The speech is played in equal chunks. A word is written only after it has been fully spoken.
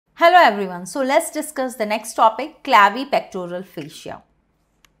Hello everyone. So let's discuss the next topic, clavipectoral fascia.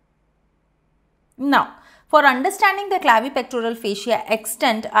 Now, for understanding the clavipectoral fascia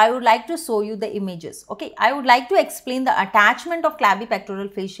extent, I would like to show you the images. Okay, I would like to explain the attachment of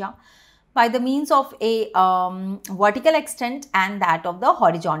clavipectoral fascia by the means of a vertical extent and that of the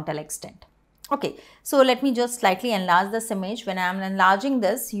horizontal extent. Okay, so let me just slightly enlarge this image. When I am enlarging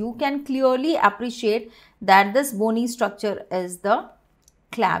this, you can clearly appreciate that this bony structure is the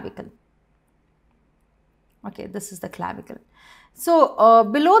clavicle. Okay, this is the clavicle. So,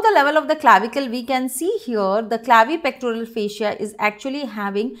 below the level of the clavicle, we can see here the clavipectoral fascia is actually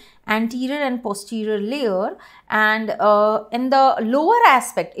having anterior and posterior layer, and in the lower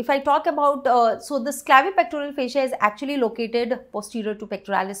aspect, if I talk about, so this clavipectoral fascia is actually located posterior to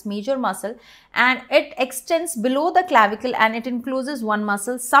pectoralis major muscle, and it extends below the clavicle and it encloses one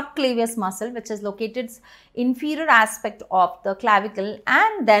muscle, subclavius muscle, which is located inferior aspect of the clavicle,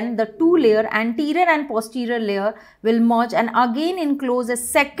 and then the two layer, anterior and posterior layer, will merge and again enclose a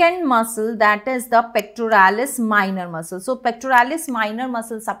second muscle, that is the pectoralis minor muscle. So, pectoralis minor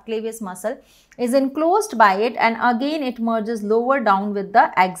muscle, subclavius muscle is enclosed by it, and again it merges lower down with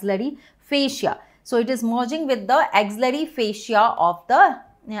the axillary fascia. So, it is merging with the axillary fascia of the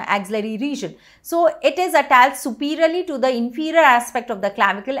axillary region. So, it is attached superiorly to the inferior aspect of the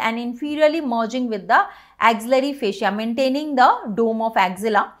clavicle and inferiorly merging with the axillary fascia, maintaining the dome of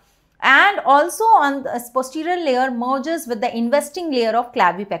axilla, and also on the posterior layer merges with the investing layer of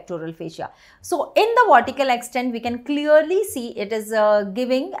clavipectoral fascia. So, in the vertical extent, we can clearly see it is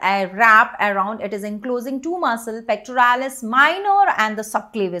giving a wrap around, it is enclosing two muscles, pectoralis minor and the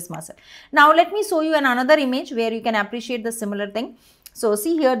subclavius muscle. Now, let me show you another image where you can appreciate the similar thing. So,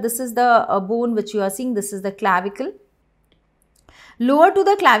 see here, this is the bone which you are seeing, this is the clavicle. Lower to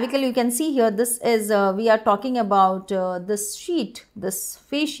the clavicle, you can see here, this is, we are talking about this sheet, this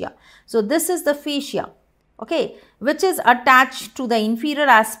fascia. So, this is the fascia, okay, which is attached to the inferior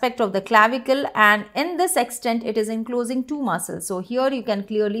aspect of the clavicle, and in this extent, it is enclosing two muscles. So, here you can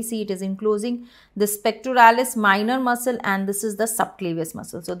clearly see it is enclosing this pectoralis minor muscle, and this is the subclavius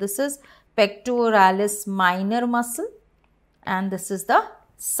muscle. So, this is pectoralis minor muscle and this is the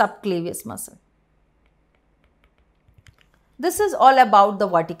subclavius muscle. This is all about the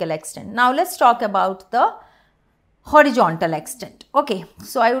vertical extent. Now, let's talk about the horizontal extent. Okay,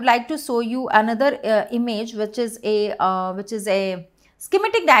 so I would like to show you another image which is a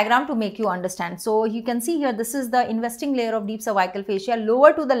schematic diagram to make you understand. So, you can see here, this is the investing layer of deep cervical fascia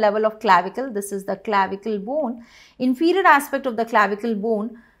lower to the level of clavicle. This is the clavicle bone. Inferior aspect of the clavicle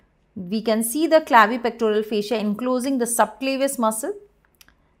bone, we can see the clavipectoral fascia enclosing the subclavius muscle,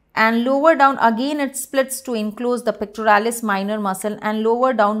 and lower down again it splits to enclose the pectoralis minor muscle, and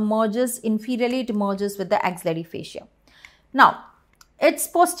lower down merges, inferiorly it merges with the axillary fascia. Now, its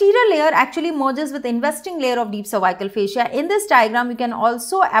posterior layer actually merges with investing layer of deep cervical fascia. In this diagram, you can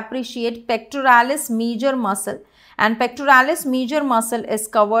also appreciate pectoralis major muscle, and pectoralis major muscle is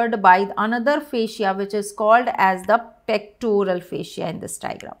covered by another fascia which is called as the pectoral fascia in this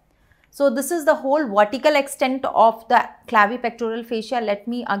diagram. So, this is the whole vertical extent of the clavipectoral fascia. Let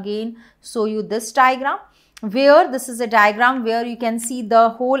me again show you this diagram, where this is a diagram where you can see the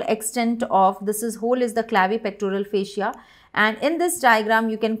whole extent of, this is whole is the clavipectoral fascia, and in this diagram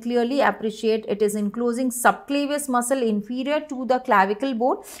you can clearly appreciate it is enclosing subclavius muscle inferior to the clavicle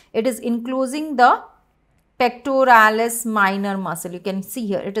bone. It is enclosing the pectoralis minor muscle. You can see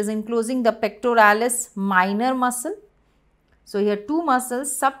here it is enclosing the pectoralis minor muscle. So, here two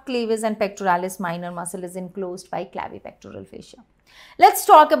muscles, subclavius and pectoralis minor muscle, is enclosed by clavipectoral fascia. Let's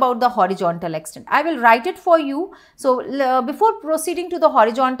talk about the horizontal extent. I will write it for you. So, before proceeding to the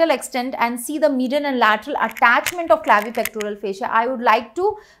horizontal extent and see the median and lateral attachment of clavipectoral fascia, I would like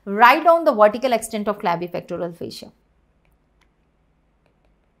to write down the vertical extent of clavipectoral fascia.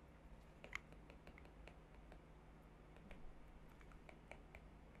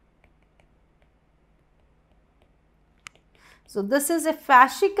 So, this is a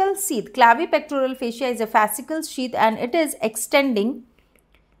fascicle sheath. Clavipectoral fascia is a fascicle sheath and it is extending,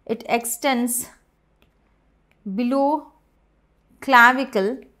 it extends below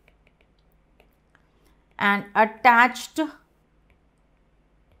clavicle and attached to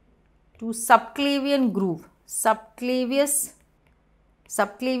subclavian groove. Subclavius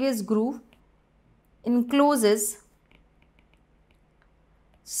groove encloses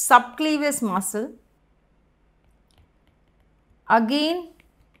subclavius muscle, again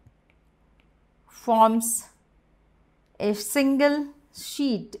forms a single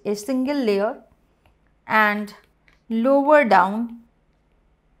sheet, a single layer, and lower down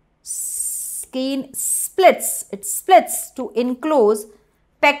splits, it splits to enclose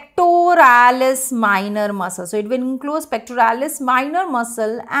pectoralis minor muscle. So, it will enclose pectoralis minor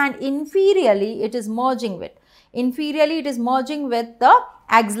muscle, and inferiorly it is merging with the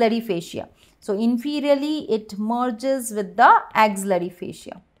axillary fascia. So, inferiorly it merges with the axillary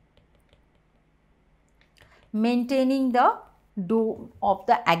fascia, maintaining the dome of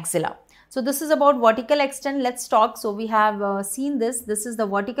the axilla. So, this is about vertical extent. Let's talk. So, we have seen this. This is the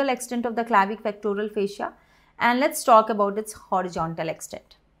vertical extent of the clavipectoral fascia, and let's talk about its horizontal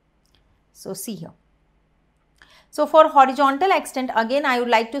extent. So, see here. So, for horizontal extent, again I would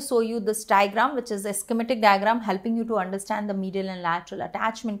like to show you this diagram, which is a schematic diagram helping you to understand the medial and lateral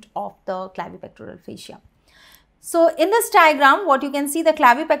attachment of the clavipectoral fascia. So, in this diagram, what you can see, the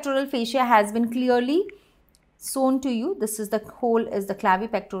clavipectoral fascia has been clearly shown to you. This is the whole is the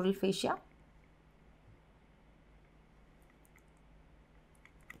clavipectoral fascia.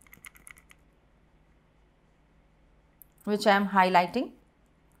 Which I am highlighting.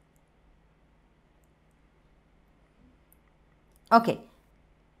 Okay.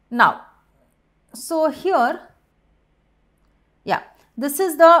 Now, so here, yeah, this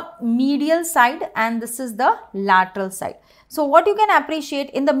is the medial side and this is the lateral side. So, what you can appreciate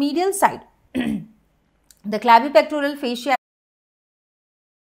in the medial side, the clavipectoral fascia